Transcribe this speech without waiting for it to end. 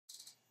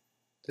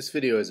This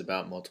video is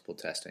about multiple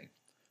testing.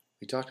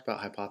 We talked about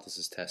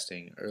hypothesis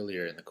testing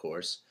earlier in the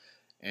course,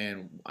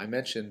 and I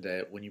mentioned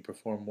that when you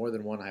perform more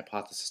than one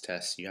hypothesis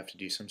test, you have to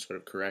do some sort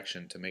of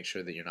correction to make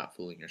sure that you're not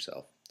fooling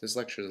yourself. This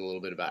lecture is a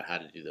little bit about how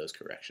to do those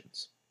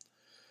corrections.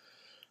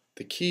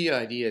 The key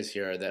ideas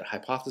here are that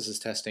hypothesis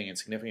testing and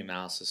significant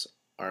analysis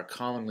are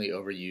commonly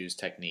overused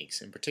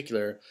techniques. In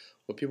particular,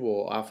 what people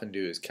will often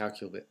do is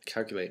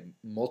calculate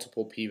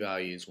multiple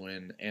p-values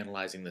when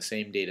analyzing the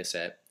same data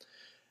set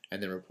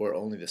and then report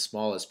only the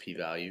smallest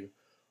p-value,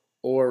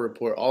 or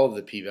report all of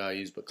the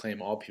p-values but claim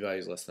all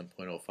p-values less than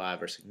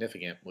 0.05 are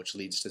significant, which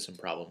leads to some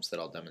problems that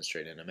I'll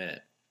demonstrate in a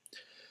minute.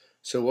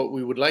 So what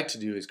we would like to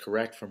do is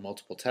correct for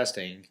multiple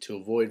testing to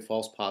avoid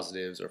false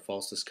positives or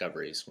false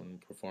discoveries when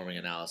performing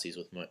analyses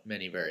with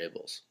many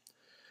variables.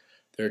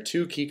 There are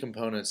two key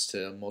components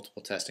to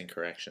multiple testing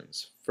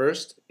corrections.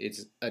 First,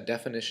 it's a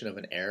definition of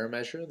an error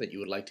measure that you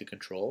would like to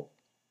control,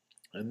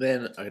 and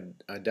then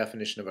a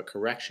definition of a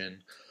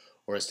correction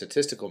or a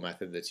statistical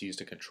method that's used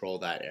to control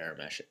that error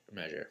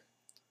measure.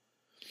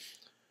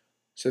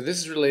 So this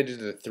is related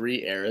to the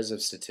three eras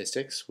of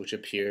statistics, which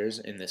appears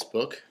in this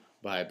book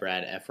by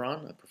Brad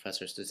Efron, a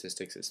professor of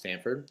statistics at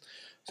Stanford.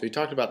 So he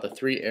talked about the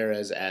three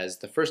eras as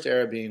the first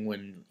era being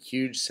when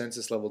huge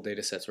census-level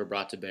data sets were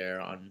brought to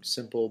bear on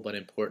simple but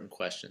important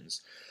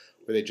questions,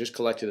 where they just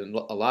collected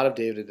a lot of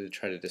data to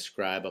try to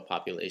describe a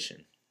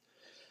population.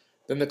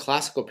 Then the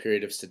classical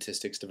period of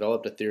statistics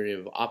developed a theory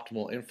of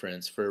optimal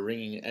inference for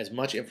wringing as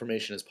much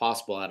information as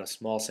possible out of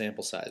small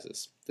sample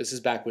sizes. This is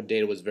back when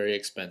data was very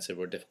expensive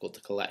or difficult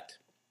to collect.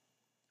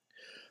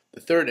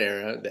 The third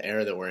era, the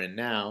era that we're in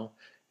now,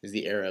 is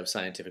the era of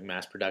scientific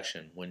mass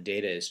production, when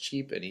data is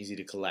cheap and easy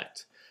to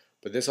collect.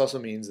 But this also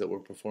means that we're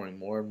performing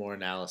more and more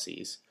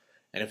analyses.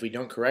 And if we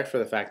don't correct for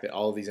the fact that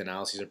all of these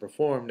analyses are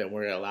performed and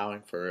we're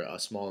allowing for a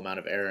small amount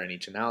of error in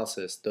each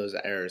analysis, those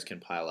errors can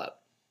pile up.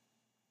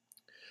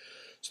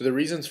 So the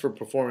reasons for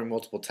performing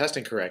multiple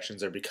testing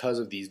corrections are because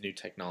of these new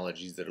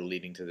technologies that are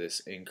leading to this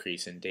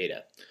increase in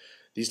data.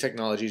 These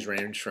technologies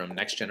range from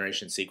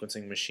next-generation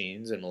sequencing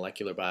machines in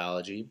molecular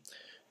biology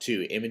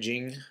to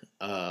imaging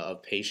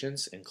of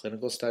patients in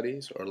clinical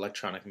studies or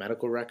electronic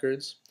medical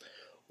records,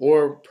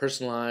 or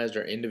personalized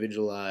or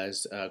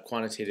individualized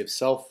quantitative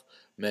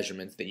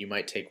self-measurements that you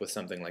might take with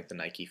something like the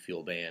Nike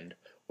Fuel Band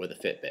or the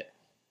Fitbit.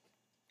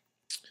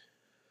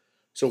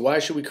 So why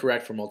should we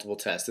correct for multiple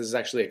tests? This is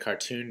actually a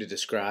cartoon to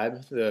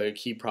describe the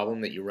key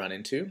problem that you run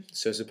into.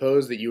 So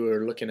suppose that you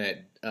were looking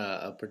at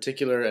a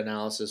particular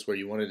analysis where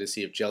you wanted to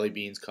see if jelly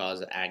beans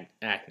cause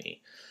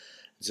acne.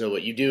 So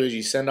what you do is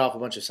you send off a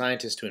bunch of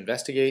scientists to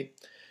investigate,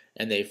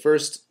 and they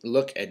first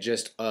look at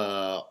just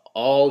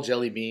all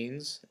jelly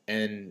beans,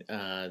 and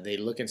they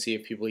look and see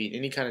if people eat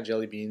any kind of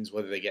jelly beans,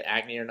 whether they get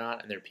acne or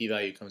not, and their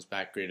p-value comes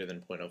back greater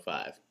than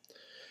 0.05.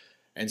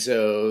 And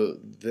so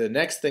the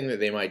next thing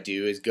that they might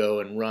do is go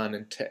and run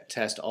and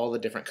test all the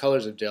different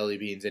colors of jelly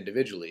beans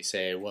individually.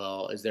 Say,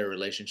 well, is there a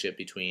relationship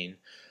between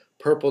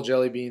purple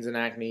jelly beans and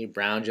acne,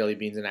 brown jelly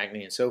beans and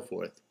acne, and so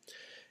forth?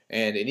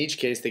 And in each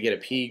case, they get a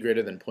p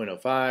greater than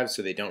 0.05,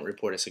 so they don't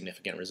report a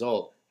significant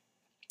result.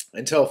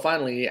 Until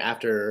finally,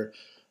 after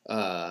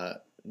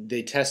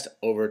they test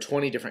over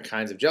 20 different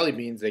kinds of jelly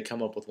beans, they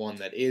come up with one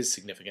that is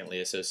significantly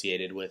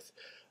associated with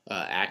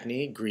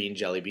acne, green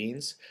jelly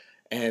beans.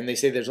 And they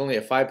say there's only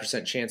a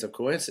 5% chance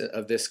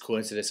of this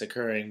coincidence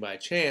occurring by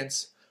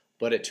chance,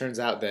 but it turns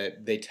out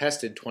that they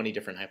tested 20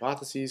 different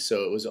hypotheses,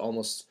 so it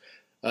was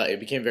it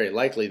became very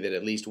likely that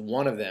at least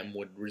one of them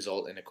would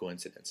result in a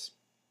coincidence.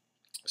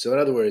 So in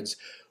other words,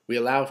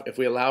 if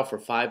we allow for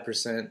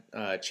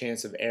 5%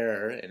 chance of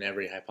error in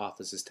every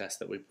hypothesis test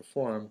that we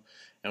perform,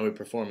 and we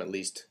perform at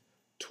least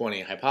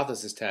 20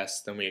 hypothesis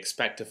tests, then we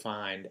expect to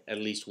find at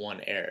least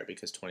one error,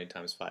 because 20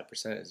 times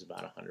 5% is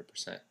about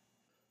 100%.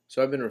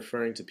 So I've been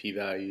referring to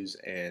p-values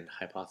and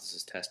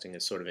hypothesis testing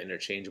as sort of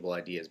interchangeable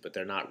ideas, but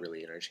they're not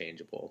really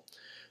interchangeable.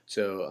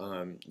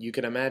 So you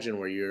can imagine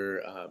where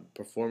you're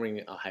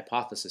performing a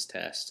hypothesis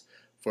test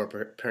for a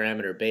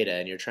parameter beta,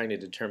 and you're trying to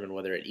determine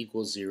whether it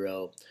equals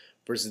 0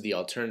 versus the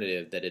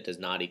alternative that it does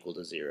not equal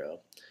to 0.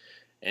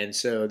 And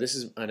so this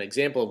is an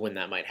example of when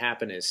that might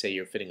happen is, say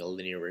you're fitting a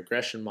linear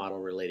regression model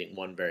relating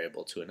one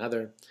variable to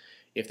another.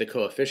 If the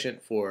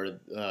coefficient for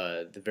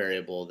the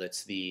variable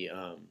that's the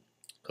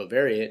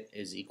covariate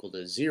is equal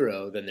to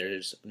 0, then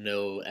there's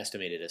no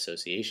estimated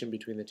association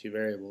between the two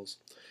variables.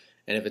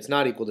 And if it's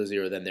not equal to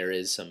 0, then there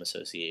is some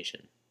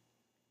association.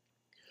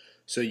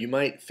 So you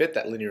might fit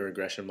that linear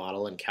regression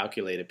model and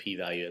calculate a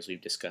p-value as we've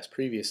discussed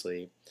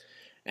previously.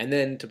 And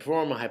then to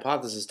perform a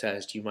hypothesis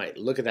test, you might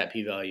look at that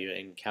p-value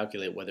and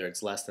calculate whether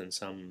it's less than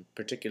some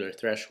particular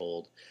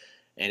threshold.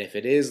 And if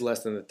it is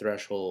less than the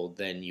threshold,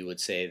 then you would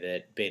say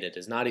that beta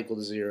does not equal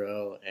to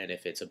 0, and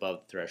if it's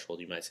above the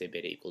threshold, you might say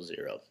beta equals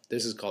 0.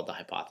 This is called the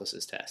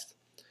hypothesis test.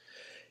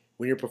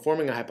 When you're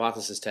performing a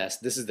hypothesis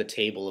test, this is the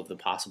table of the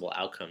possible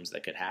outcomes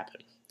that could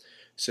happen.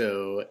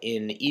 So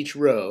in each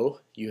row,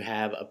 you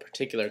have a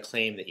particular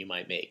claim that you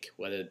might make,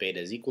 whether beta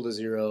is equal to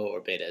 0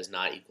 or beta is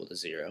not equal to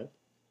 0.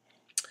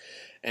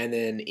 And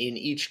then in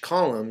each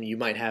column, you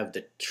might have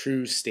the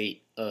true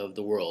state of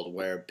the world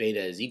where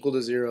beta is equal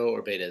to 0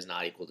 or beta is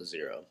not equal to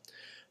 0.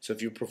 So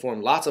if you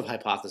perform lots of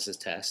hypothesis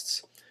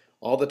tests,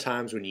 all the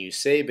times when you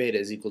say beta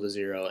is equal to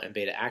 0 and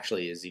beta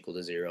actually is equal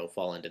to 0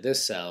 fall into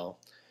this cell,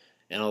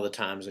 and all the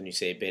times when you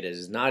say beta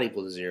is not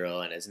equal to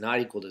 0 and it's not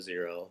equal to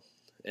 0,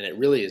 and it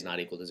really is not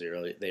equal to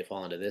 0, they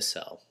fall into this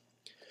cell.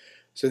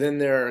 So then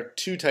there are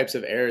two types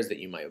of errors that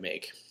you might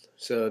make.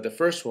 So the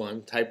first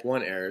one, type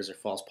 1 errors or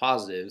false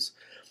positives,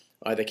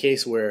 are the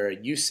case where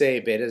you say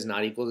beta is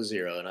not equal to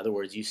 0. In other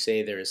words, you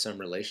say there is some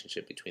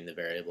relationship between the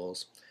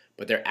variables,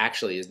 but there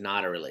actually is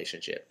not a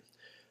relationship.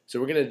 So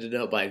we're going to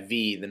denote by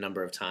V the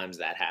number of times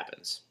that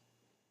happens.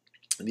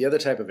 The other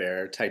type of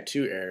error, type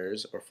 2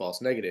 errors or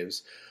false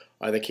negatives,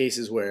 are the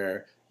cases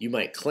where you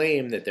might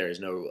claim that there is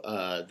no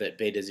that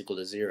beta is equal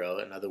to 0.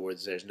 In other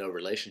words, there's no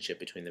relationship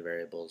between the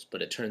variables,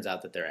 but it turns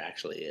out that there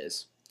actually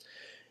is.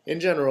 In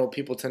general,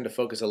 people tend to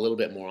focus a little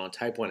bit more on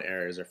type 1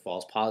 errors or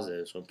false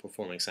positives when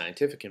performing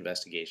scientific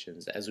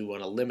investigations, as we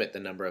want to limit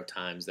the number of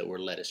times that we're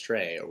led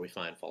astray or we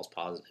find false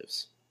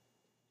positives.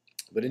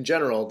 But in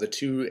general, the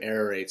two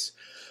error rates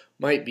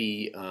might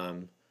be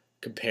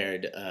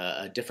compared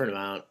a different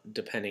amount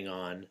depending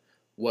on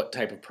what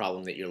type of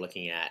problem that you're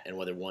looking at and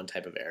whether one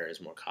type of error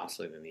is more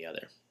costly than the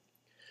other.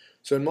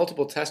 So in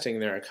multiple testing,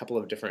 there are a couple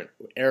of different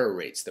error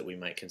rates that we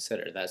might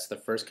consider. That's the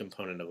first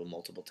component of a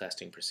multiple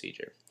testing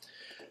procedure.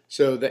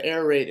 So the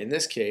error rate in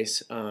this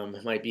case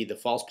might be the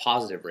false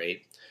positive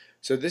rate.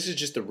 So this is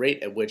just the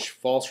rate at which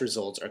false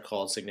results are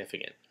called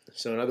significant.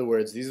 So in other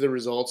words, these are the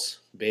results,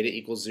 beta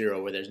equals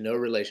 0, where there's no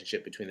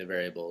relationship between the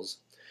variables.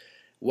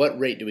 What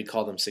rate do we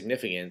call them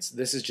significant?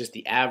 This is just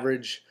the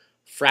average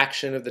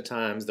fraction of the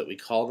times that we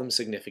call them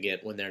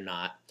significant when they're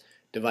not,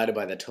 divided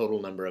by the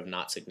total number of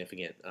not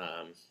significant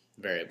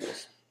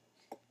variables.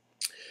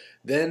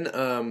 Then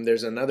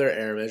there's another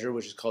error measure,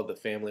 which is called the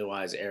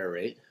family-wise error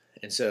rate.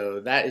 And so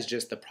that is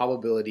just the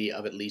probability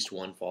of at least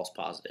one false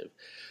positive.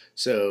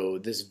 So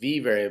this V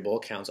variable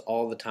counts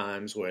all the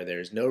times where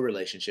there's no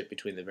relationship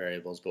between the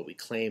variables, but we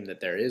claim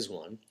that there is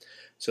one.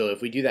 So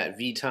if we do that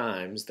V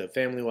times, the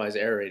family-wise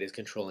error rate is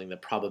controlling the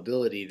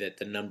probability that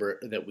the number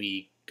that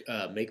we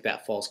make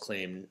that false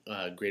claim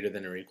greater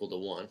than or equal to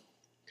 1.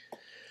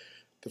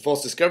 The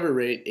false discovery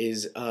rate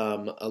is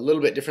a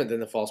little bit different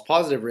than the false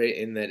positive rate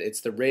in that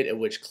it's the rate at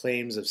which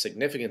claims of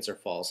significance are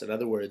false. In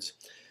other words,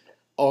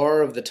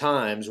 R of the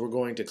times we're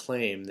going to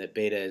claim that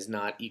beta is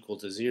not equal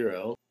to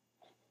 0,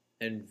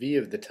 and V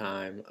of the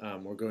time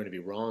we're going to be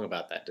wrong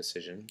about that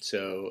decision.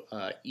 So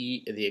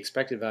the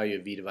expected value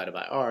of V divided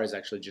by R is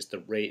actually just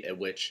the rate at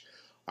which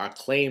our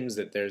claims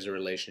that there's a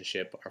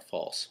relationship are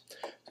false.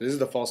 So this is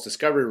the false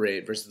discovery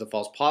rate versus the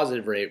false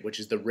positive rate, which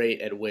is the rate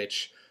at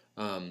which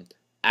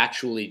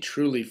actually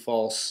truly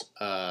false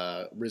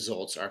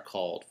results are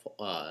called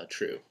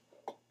true.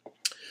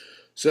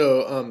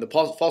 So the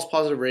false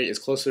positive rate is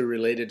closely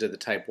related to the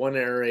type 1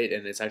 error rate,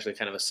 and it's actually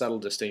kind of a subtle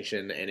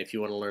distinction, and if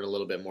you want to learn a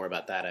little bit more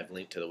about that, I've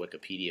linked to the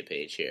Wikipedia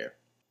page here.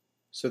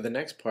 So the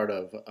next part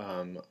of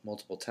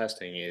multiple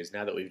testing is,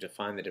 now that we've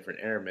defined the different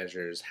error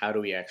measures, how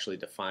do we actually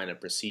define a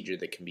procedure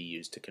that can be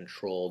used to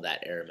control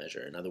that error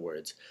measure? In other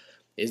words,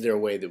 is there a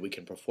way that we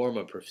can perform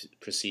a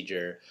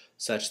procedure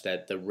such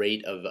that the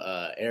rate of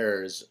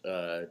errors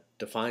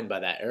defined by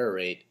that error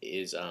rate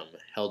is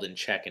held in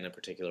check in a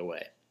particular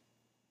way?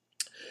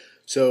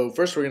 So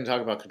first we're going to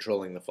talk about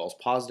controlling the false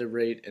positive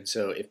rate. And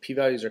so if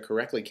p-values are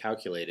correctly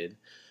calculated,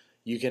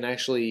 you can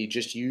actually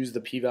just use the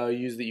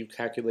p-values that you've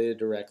calculated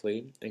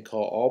directly and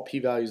call all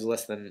p-values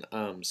less than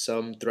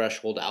some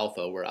threshold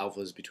alpha, where alpha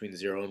is between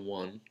 0 and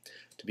 1,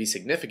 to be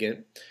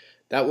significant.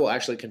 That will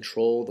actually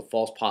control the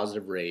false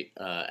positive rate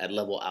at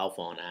level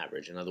alpha on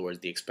average. In other words,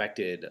 the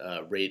expected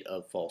rate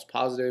of false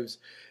positives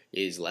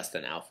is less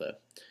than alpha.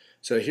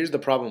 So here's the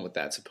problem with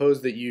that.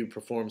 Suppose that you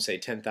perform, say,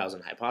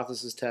 10,000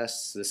 hypothesis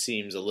tests. This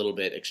seems a little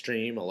bit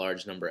extreme, a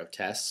large number of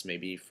tests,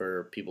 maybe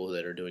for people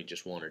that are doing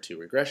just 1 or 2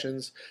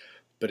 regressions.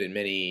 But in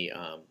many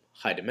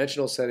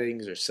high-dimensional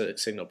settings or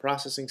signal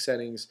processing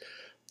settings,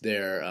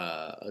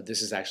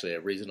 this is actually a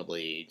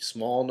reasonably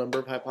small number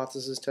of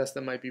hypothesis tests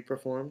that might be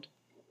performed.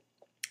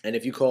 And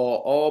if you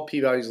call all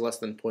p-values less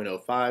than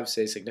 0.05,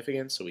 say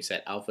significant, so we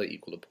set alpha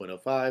equal to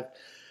 0.05,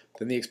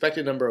 then the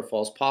expected number of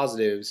false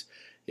positives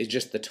is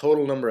just the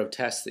total number of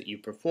tests that you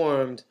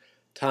performed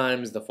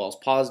times the false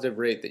positive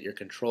rate that you're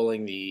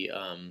controlling the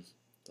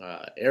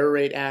error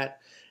rate at,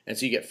 and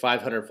so you get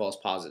 500 false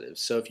positives.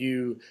 So if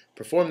you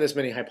perform this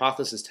many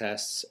hypothesis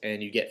tests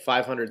and you get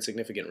 500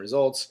 significant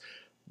results,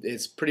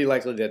 it's pretty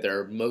likely that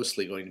they're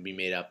mostly going to be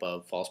made up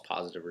of false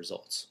positive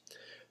results.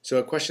 So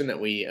a question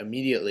that we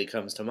immediately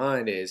comes to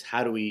mind is,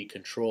 how do we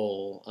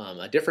control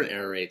a different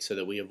error rate so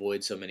that we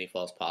avoid so many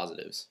false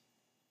positives?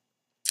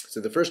 So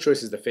the first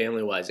choice is the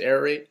family-wise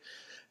error rate.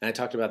 And I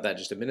talked about that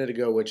just a minute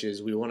ago, which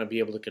is we want to be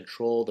able to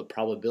control the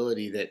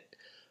probability that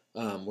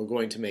we're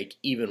going to make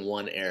even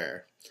one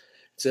error.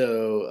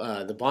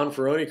 So the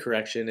Bonferroni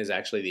correction is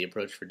actually the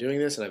approach for doing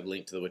this, and I've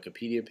linked to the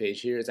Wikipedia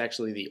page here. It's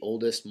actually the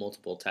oldest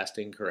multiple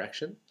testing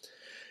correction.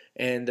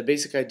 And the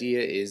basic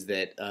idea is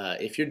that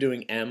if you're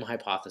doing M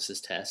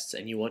hypothesis tests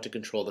and you want to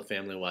control the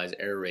family-wise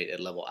error rate at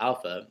level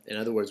alpha, in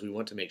other words, we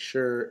want to make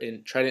sure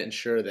and try to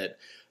ensure that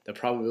the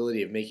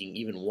probability of making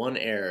even one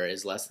error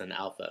is less than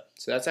alpha.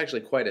 So that's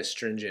actually quite a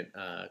stringent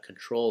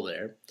control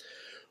there.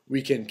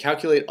 We can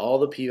calculate all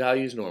the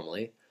p-values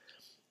normally,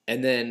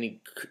 and then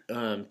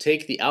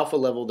take the alpha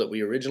level that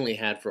we originally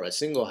had for a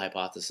single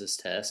hypothesis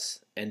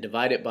test and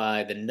divide it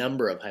by the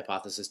number of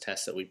hypothesis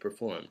tests that we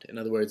performed. In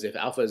other words, if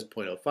alpha is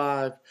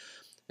 0.05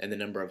 and the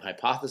number of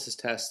hypothesis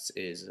tests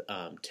is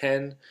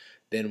 10,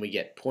 then we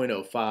get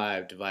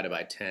 0.05 divided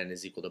by 10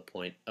 is equal to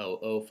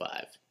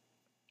 0.005.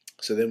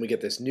 So then we get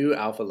this new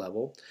alpha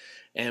level,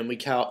 and we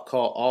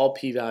call all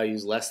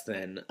p-values less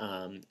than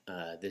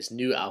this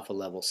new alpha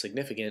level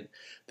significant.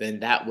 Then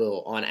that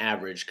will, on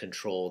average,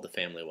 control the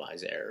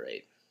family-wise error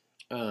rate.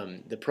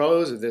 The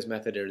pros of this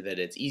method are that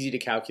it's easy to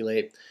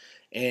calculate,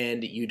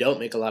 and you don't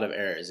make a lot of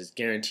errors. It's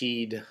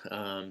guaranteed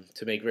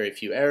to make very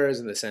few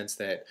errors in the sense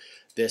that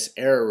this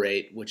error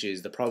rate, which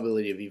is the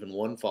probability of even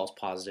one false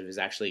positive, is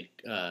actually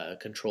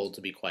controlled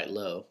to be quite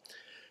low.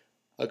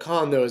 A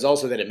con, though, is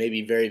also that it may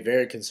be very,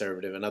 very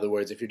conservative. In other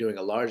words, if you're doing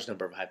a large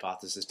number of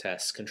hypothesis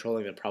tests,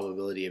 controlling the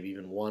probability of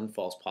even one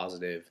false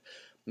positive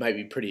might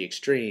be pretty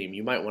extreme.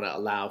 You might want to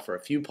allow for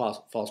a few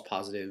false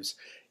positives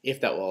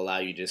if that will allow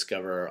you to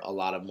discover a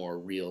lot of more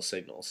real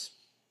signals.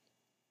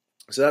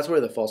 So that's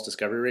where the false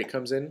discovery rate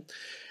comes in.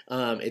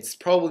 It's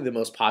probably the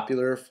most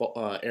popular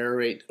error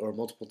rate or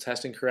multiple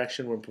testing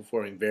correction when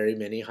performing very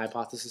many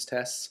hypothesis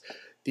tests.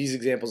 These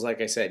examples,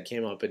 like I said,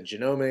 came up in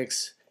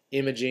genomics,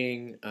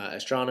 imaging,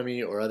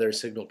 astronomy, or other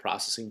signal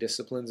processing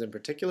disciplines in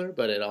particular,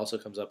 but it also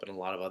comes up in a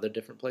lot of other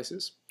different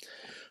places.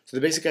 So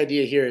the basic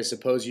idea here is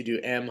suppose you do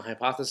M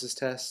hypothesis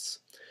tests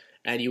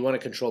and you want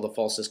to control the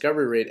false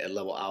discovery rate at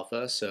level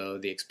alpha, so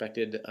the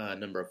expected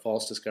number of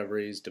false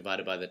discoveries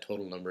divided by the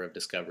total number of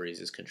discoveries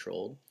is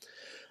controlled.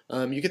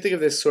 You can think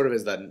of this sort of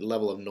as the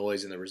level of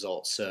noise in the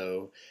results.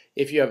 So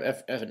if you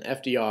have an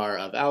FDR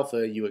of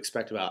alpha, you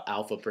expect about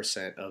alpha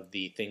 % of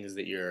the things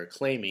that you're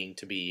claiming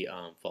to be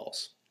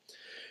false.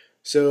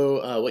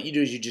 So what you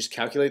do is you just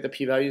calculate the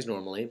p-values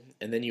normally,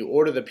 and then you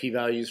order the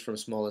p-values from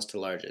smallest to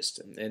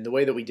largest. And the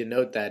way that we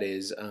denote that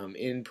is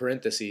in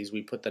parentheses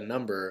we put the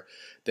number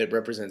that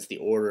represents the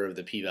order of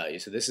the p-value.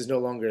 So this is no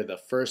longer the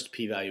first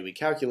p-value we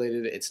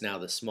calculated, it's now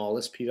the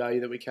smallest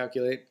p-value that we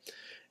calculate.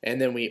 And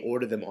then we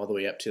order them all the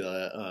way up to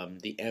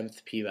the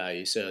mth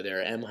p-value. So there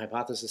are M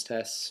hypothesis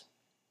tests,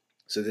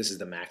 so this is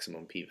the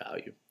maximum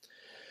p-value.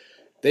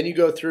 Then you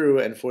go through,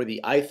 and for the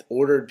ith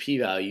ordered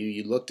p-value,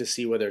 you look to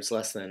see whether it's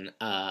less than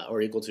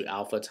or equal to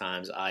alpha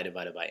times I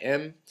divided by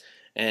m.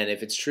 And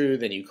if it's true,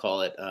 then you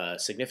call it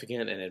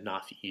significant, and if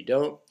not, you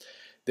don't.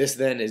 This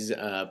then is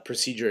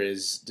procedure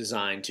is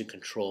designed to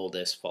control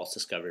this false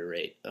discovery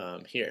rate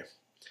here.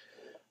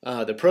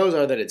 The pros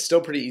are that it's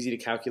still pretty easy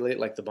to calculate,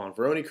 like the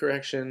Bonferroni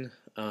correction.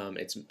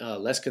 It's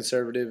less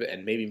conservative,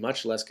 and maybe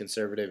much less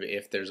conservative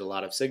if there's a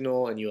lot of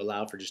signal and you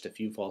allow for just a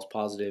few false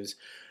positives.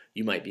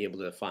 You might be able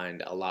to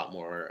find a lot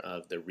more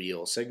of the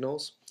real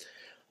signals.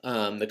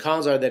 The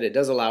cons are that it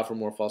does allow for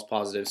more false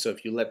positives, so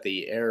if you let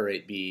the error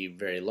rate be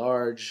very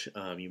large,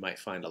 you might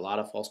find a lot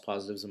of false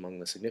positives among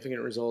the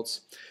significant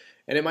results.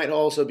 And it might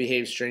also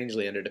behave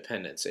strangely under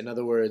dependence. In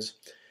other words,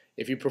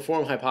 if you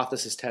perform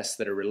hypothesis tests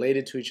that are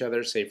related to each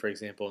other, say for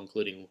example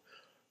including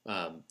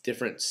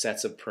different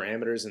sets of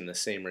parameters in the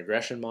same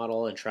regression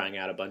model and trying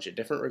out a bunch of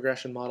different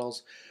regression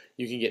models,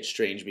 you can get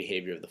strange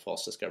behavior of the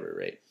false discovery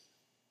rate.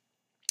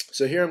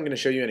 So here I'm going to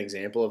show you an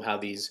example of how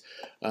these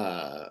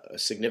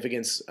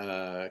significance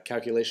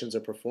calculations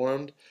are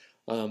performed,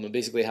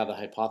 basically how the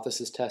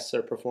hypothesis tests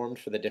are performed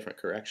for the different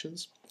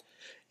corrections.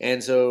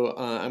 And so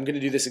I'm going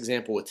to do this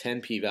example with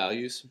 10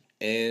 p-values,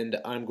 and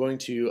I'm going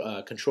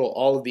to control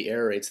all of the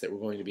error rates that we're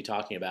going to be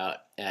talking about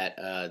at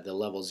the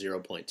level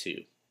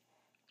 0.2.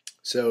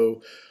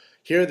 So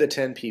here are the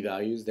 10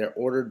 p-values. They're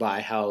ordered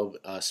by how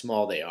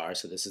small they are.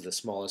 So this is the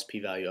smallest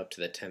p-value up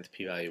to the 10th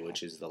p-value,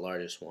 which is the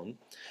largest one.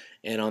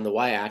 And on the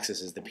y-axis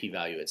is the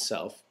p-value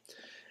itself.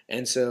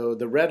 And so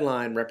the red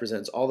line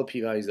represents all the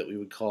p-values that we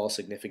would call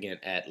significant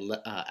at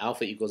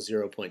alpha equals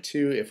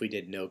 0.2 if we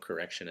did no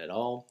correction at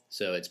all.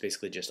 So it's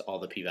basically just all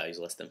the p-values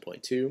less than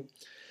 0.2.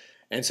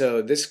 And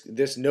so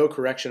this no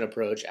correction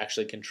approach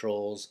actually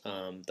controls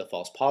the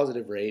false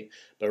positive rate,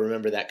 but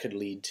remember that could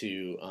lead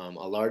to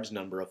a large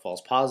number of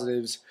false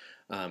positives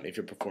if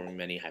you're performing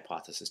many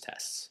hypothesis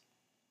tests.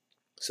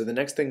 So the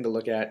next thing to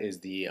look at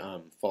is the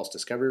false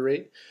discovery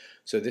rate.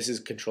 So this is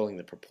controlling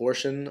the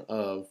proportion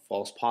of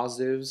false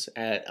positives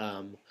at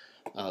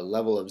a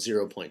level of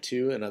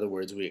 0.2. In other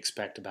words, we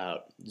expect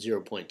about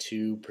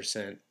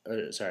 0.2%,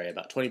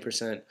 about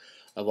 20%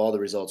 of all the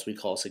results we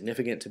call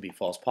significant to be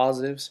false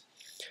positives.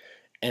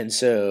 And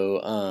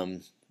so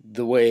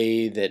the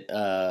way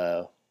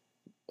that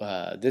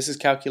this is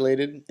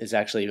calculated is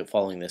actually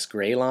following this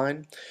gray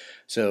line.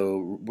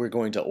 So we're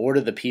going to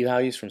order the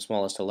p-values from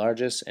smallest to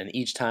largest, and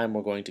each time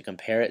we're going to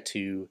compare it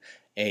to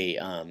a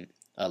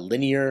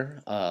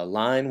linear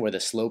line where the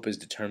slope is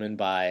determined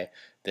by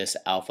this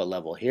alpha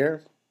level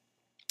here.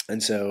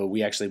 And so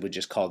we actually would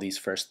just call these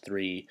first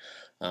three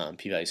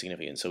p-value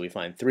significant. So we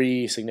find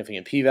three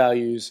significant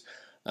p-values,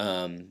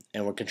 and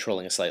we're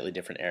controlling a slightly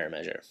different error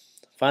measure.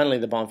 Finally,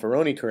 the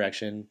Bonferroni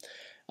correction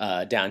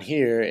down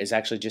here is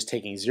actually just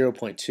taking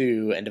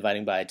 0.2 and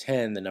dividing by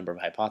 10 the number of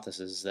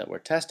hypotheses that we're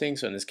testing.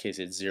 So in this case,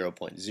 it's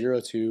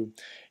 0.02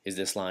 is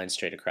this line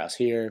straight across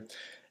here.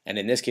 And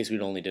in this case,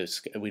 we'd only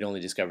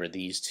discover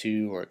these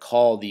two, or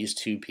call these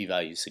two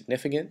p-values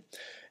significant,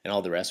 and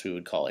all the rest we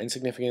would call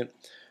insignificant.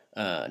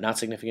 Not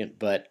significant,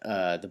 but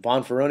the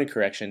Bonferroni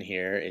correction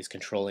here is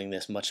controlling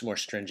this much more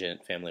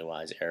stringent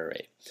family-wise error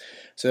rate.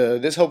 So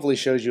this hopefully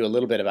shows you a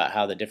little bit about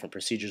how the different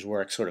procedures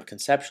work sort of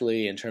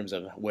conceptually in terms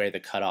of where the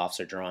cutoffs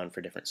are drawn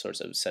for different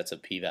sorts of sets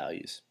of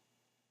p-values.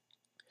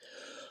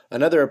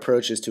 Another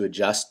approach is to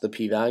adjust the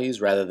p-values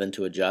rather than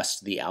to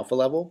adjust the alpha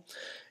level.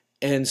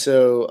 And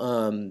so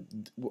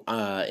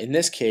in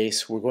this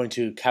case, we're going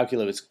to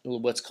calculate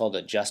what's called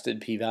adjusted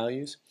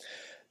p-values.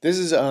 This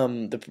is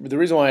the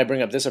reason why I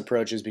bring up this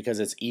approach is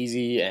because it's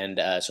easy and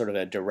sort of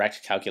a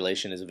direct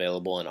calculation is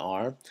available in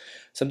R.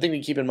 Something to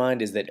keep in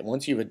mind is that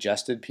once you've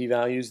adjusted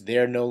p-values,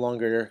 they're no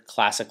longer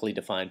classically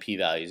defined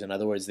p-values. In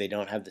other words, they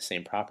don't have the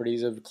same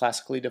properties of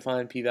classically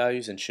defined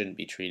p-values and shouldn't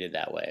be treated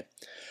that way.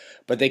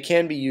 But they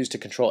can be used to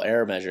control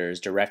error measures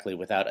directly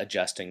without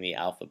adjusting the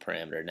alpha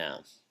parameter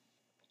now.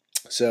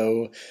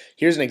 So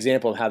here's an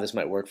example of how this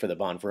might work for the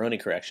Bonferroni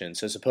correction.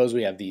 So suppose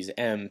we have these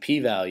m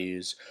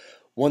p-values.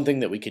 One thing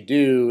that we could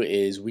do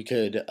is we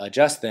could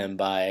adjust them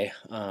by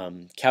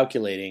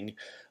calculating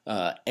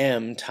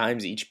m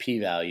times each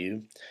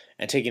p-value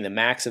and taking the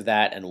max of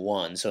that and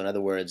 1. So in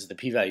other words, the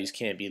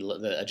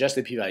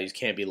adjusted p-values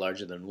can't be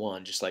larger than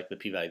 1, just like the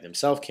p-value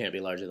themselves can't be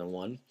larger than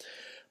 1.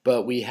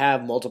 But we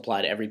have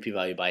multiplied every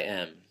p-value by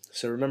m.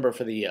 So remember,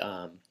 for the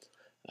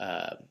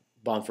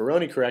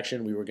Bonferroni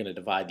correction, we were going to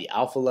divide the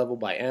alpha level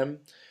by m.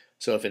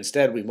 So if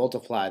instead we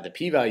multiply the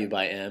p-value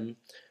by m,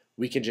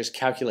 we can just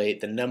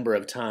calculate the number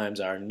of times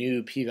our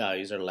new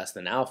p-values are less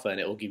than alpha, and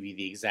it will give you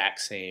the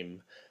exact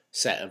same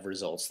set of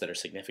results that are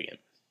significant.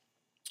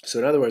 So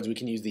in other words, we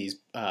can use these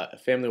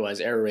family-wise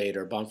error rate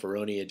or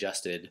Bonferroni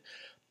adjusted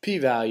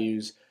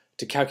p-values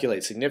to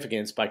calculate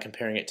significance by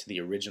comparing it to the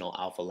original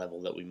alpha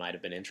level that we might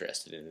have been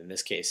interested in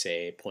this case,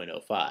 say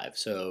 0.05.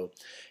 So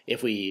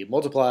if we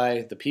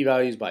multiply the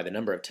p-values by the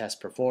number of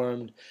tests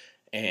performed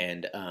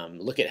and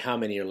look at how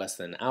many are less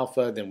than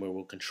alpha, then we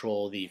will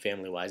control the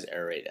family-wise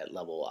error rate at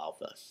level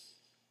alpha.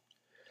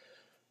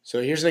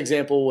 So here's an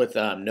example with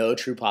no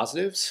true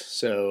positives.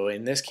 So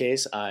in this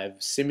case,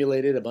 I've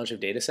simulated a bunch of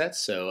data sets,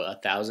 so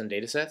 1,000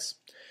 data sets.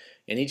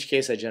 In each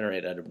case, I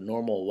generate a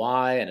normal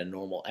y and a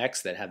normal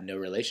x that have no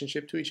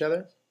relationship to each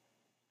other.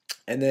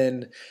 And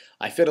then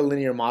I fit a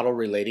linear model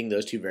relating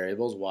those two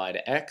variables, y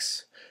to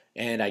x,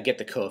 and I get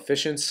the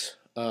coefficients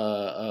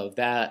of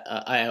that.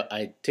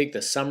 I take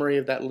the summary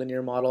of that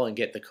linear model and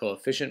get the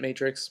coefficient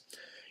matrix.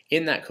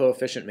 In that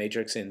coefficient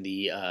matrix, in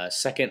the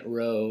second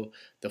row,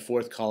 the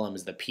fourth column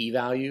is the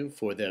p-value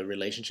for the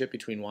relationship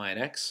between y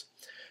and x.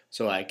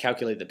 So I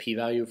calculate the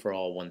p-value for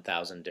all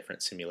 1,000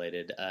 different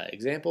simulated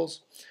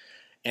examples.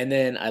 And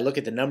then I look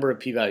at the number of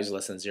p-values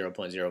less than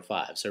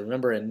 0.05. So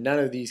remember, in none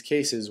of these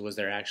cases was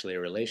there actually a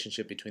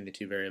relationship between the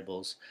two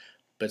variables,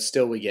 but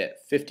still we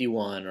get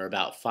 51, or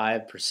about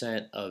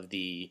 5% of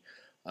the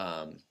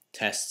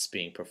tests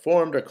being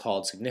performed are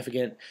called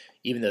significant,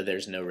 even though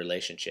there's no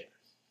relationship.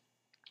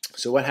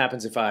 So what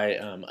happens if I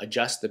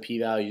adjust the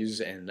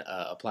p-values and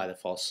apply the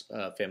false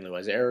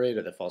family-wise error rate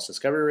or the false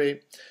discovery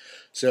rate?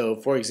 So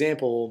for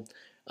example,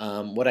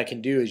 what I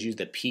can do is use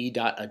the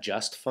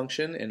p.adjust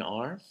function in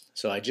R.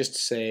 So I just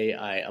say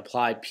I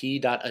apply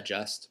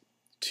p.adjust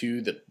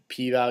to the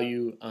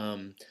p-value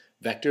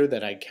vector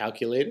that I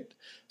calculated.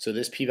 So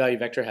this p-value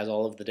vector has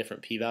all of the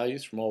different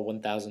p-values from all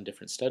 1,000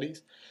 different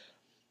studies.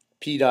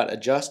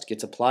 P.adjust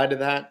gets applied to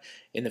that.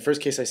 In the first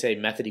case, I say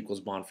method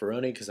equals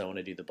Bonferroni because I want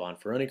to do the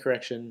Bonferroni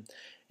correction.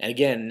 And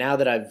again, now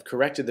that I've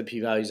corrected the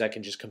p-values, I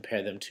can just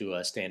compare them to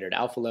a standard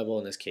alpha level,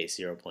 in this case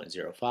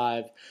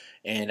 0.05,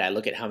 and I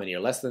look at how many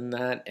are less than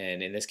that,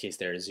 and in this case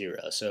there is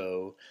 0.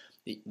 So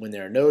when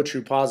there are no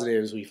true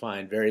positives, we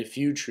find very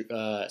few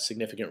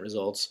significant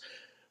results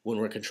when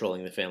we're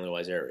controlling the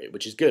family-wise error rate,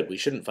 which is good. We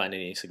shouldn't find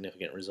any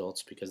significant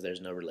results because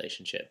there's no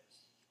relationship.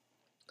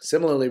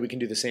 Similarly, we can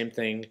do the same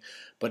thing,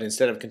 but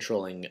instead of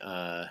controlling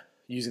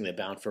using the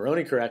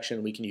Bonferroni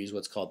correction, we can use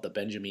what's called the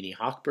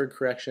Benjamini-Hochberg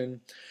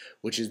correction,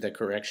 which is the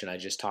correction I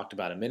just talked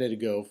about a minute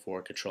ago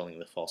for controlling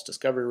the false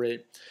discovery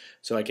rate.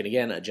 So I can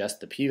again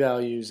adjust the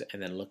p-values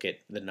and then look at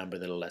the number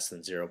that are less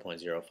than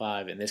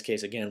 0.05. In this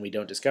case, again, we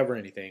don't discover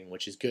anything,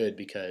 which is good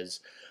because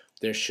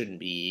there shouldn't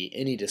be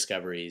any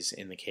discoveries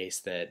in the case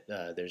that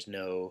there's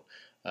no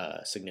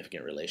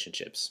significant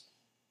relationships.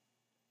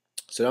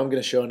 So now I'm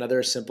going to show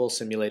another simple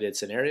simulated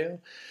scenario.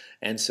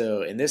 And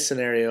so in this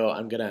scenario,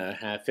 I'm going to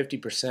have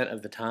 50%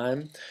 of the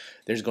time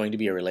there's going to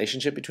be a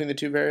relationship between the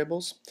two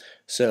variables.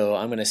 So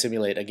I'm going to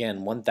simulate,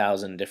 again,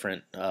 1,000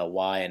 different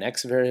y and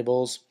x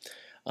variables.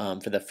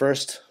 For the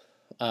first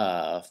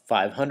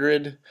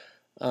 500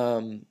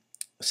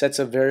 sets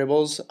of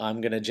variables,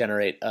 I'm going to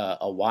generate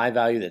a y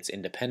value that's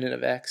independent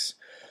of x.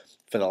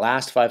 For the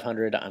last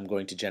 500, I'm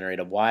going to generate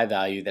a y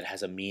value that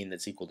has a mean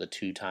that's equal to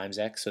 2 times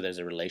x, so there's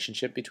a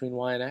relationship between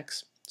y and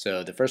x.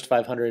 So the first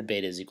 500,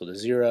 beta is equal to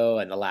 0,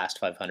 and the last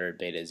 500,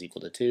 beta is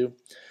equal to 2.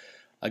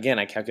 Again,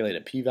 I calculate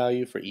a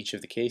p-value for each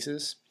of the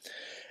cases.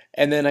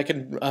 And then I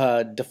can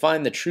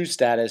define the true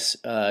status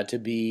to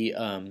be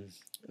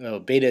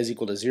beta is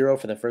equal to 0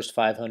 for the first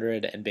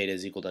 500 and beta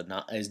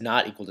is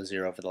not equal to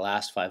 0 for the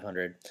last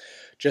 500,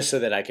 just so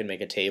that I can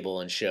make a table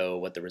and show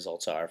what the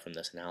results are from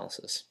this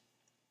analysis.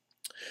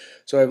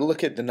 So I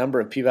look at the number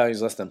of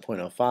p-values less than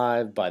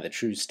 0.05 by the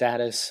true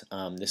status.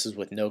 This is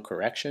with no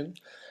correction.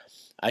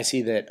 I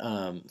see that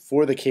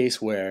for the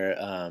case where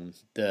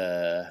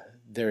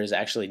there is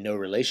actually no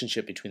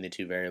relationship between the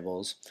two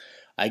variables,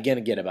 I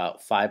again get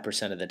about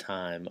 5% of the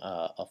time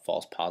a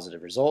false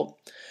positive result.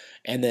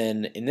 And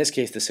then in this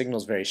case, the signal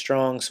is very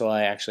strong, so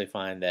I actually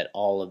find that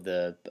all of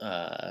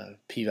the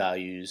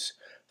p-values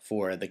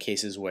for the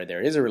cases where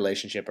there is a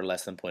relationship are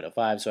less than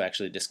 0.05, so I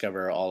actually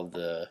discover all of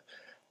the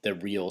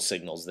real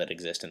signals that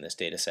exist in this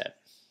data set.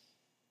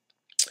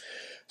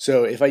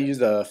 So if I use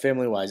the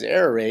family-wise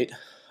error rate,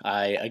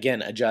 I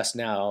again adjust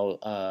now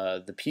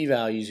the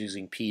p-values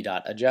using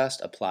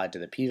p.adjust applied to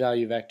the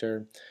p-value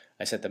vector.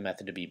 I set the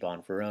method to be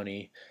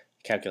Bonferroni,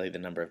 calculate the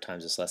number of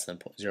times it's less than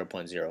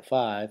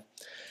 0.05.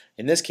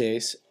 In this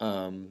case,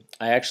 I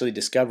actually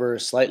discover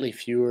slightly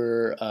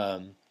fewer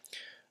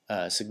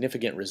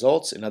significant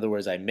results. In other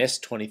words, I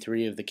missed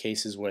 23 of the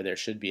cases where there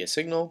should be a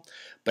signal,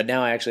 but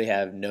now I actually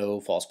have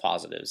no false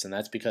positives, and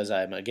that's because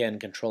I'm again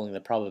controlling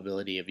the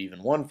probability of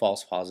even one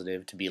false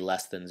positive to be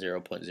less than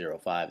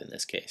 0.05 in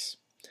this case.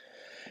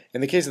 In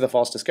the case of the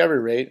false discovery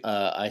rate,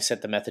 I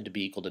set the method to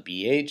be equal to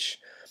BH,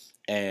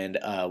 and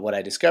what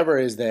I discover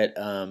is that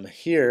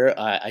here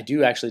I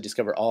do actually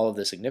discover all of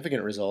the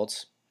significant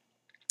results,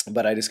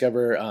 but I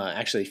discover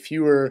actually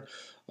fewer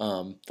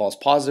false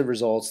positive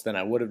results than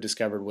I would have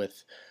discovered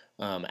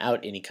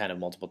without any kind of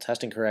multiple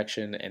testing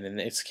correction, and in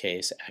this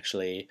case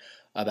actually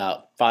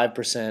about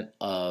 5%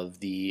 of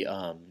the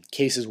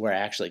cases where I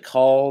actually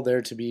call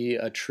there to be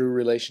a true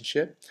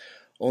relationship,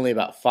 only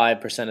about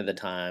 5% of the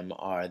time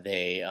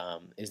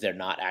is there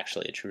not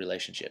actually a true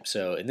relationship.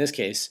 So in this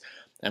case,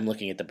 I'm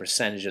looking at the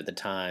percentage of the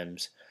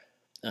times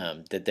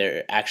that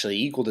they're actually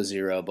equal to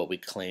 0, but we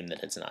claim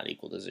that it's not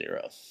equal to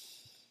 0.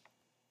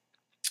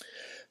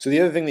 So the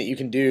other thing that you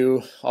can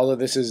do, although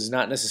this is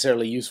not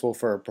necessarily useful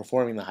for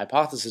performing the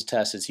hypothesis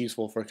test, it's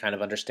useful for kind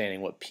of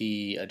understanding what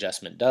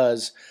p-adjustment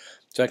does.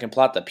 So I can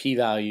plot the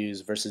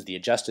p-values versus the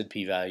adjusted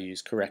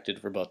p-values corrected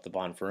for both the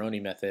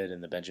Bonferroni method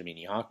and the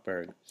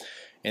Benjamini-Hochberg.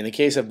 In the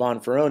case of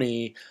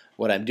Bonferroni,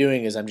 what I'm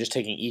doing is I'm just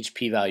taking each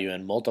p-value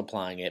and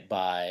multiplying it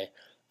by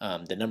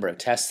the number of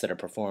tests that are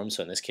performed,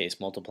 so in this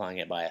case multiplying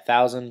it by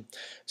 1,000.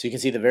 So you can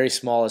see the very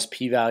smallest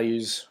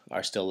p-values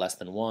are still less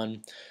than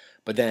 1.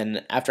 But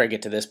then after I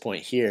get to this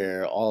point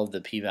here, all of the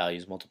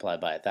p-values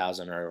multiplied by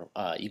 1,000 are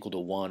equal to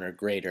 1 or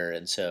greater,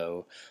 and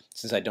so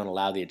since I don't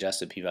allow the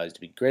adjusted p-values to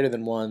be greater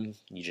than 1,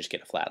 you just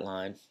get a flat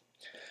line.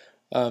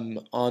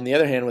 On the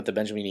other hand, with the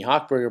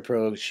Benjamini-Hochberg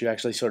approach, you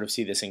actually sort of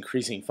see this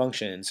increasing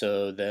function,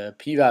 so the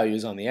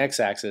p-values on the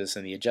x-axis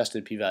and the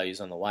adjusted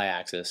p-values on the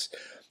y-axis,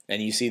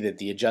 and you see that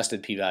the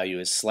adjusted p-value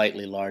is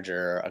slightly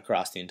larger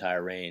across the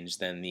entire range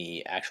than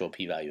the actual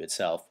p-value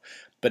itself,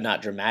 but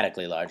not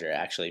dramatically larger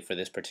actually for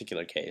this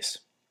particular case,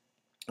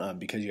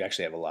 because you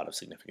actually have a lot of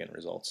significant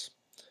results.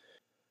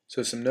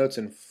 So some notes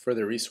and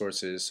further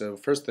resources. So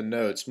first, the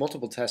notes.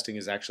 Multiple testing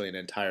is actually an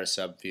entire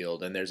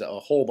subfield, and there's a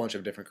whole bunch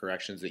of different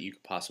corrections that you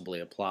could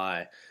possibly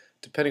apply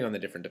depending on the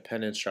different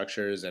dependent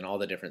structures and all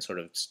the different sort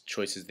of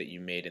choices that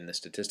you made in the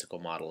statistical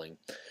modeling.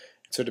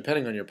 So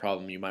depending on your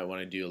problem, you might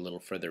want to do a little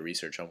further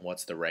research on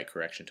what's the right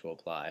correction to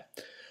apply.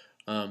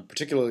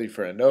 Particularly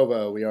for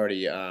ANOVA, we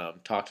already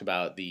talked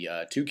about the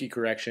Tukey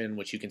correction,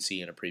 which you can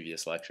see in a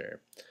previous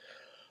lecture.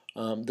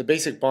 The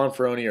basic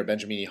Bonferroni or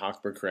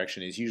Benjamini-Hochberg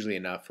correction is usually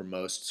enough for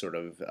most sort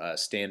of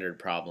standard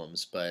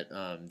problems, but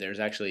there's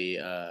actually,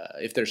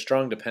 if there's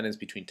strong dependence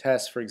between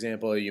tests, for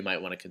example, you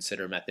might want to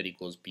consider method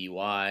equals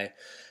by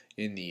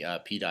in the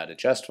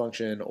p.adjust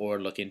function,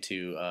 or look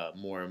into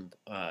more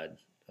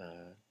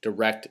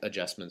direct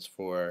adjustments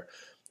for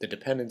the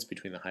dependence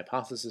between the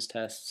hypothesis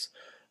tests.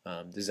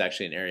 This is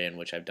actually an area in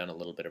which I've done a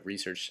little bit of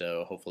research,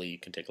 so hopefully you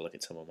can take a look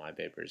at some of my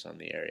papers on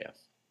the area.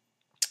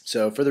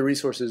 So for the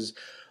resources,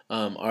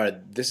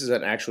 this is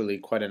actually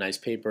quite a nice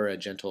paper, a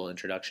gentle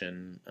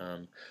introduction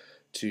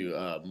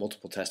to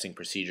multiple testing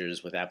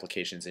procedures with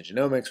applications in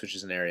genomics, which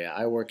is an area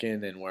I work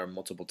in and where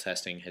multiple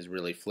testing has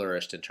really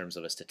flourished in terms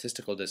of a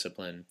statistical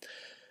discipline.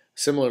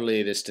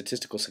 Similarly, the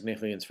statistical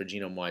significance for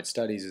genome-wide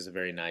studies is a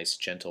very nice,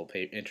 gentle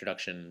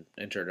introduction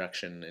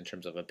in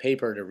terms of a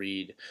paper to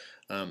read.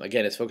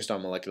 Again, it's focused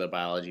on molecular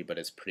biology, but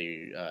it's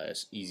pretty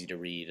easy to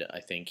read, I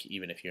think,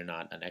 even if you're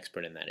not an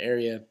expert in that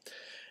area.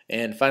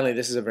 And finally,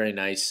 this is a very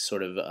nice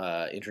sort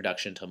of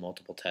introduction to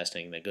multiple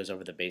testing that goes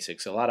over the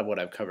basics. A lot of what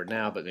I've covered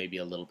now, but maybe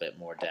a little bit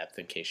more depth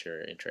in case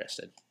you're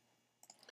interested.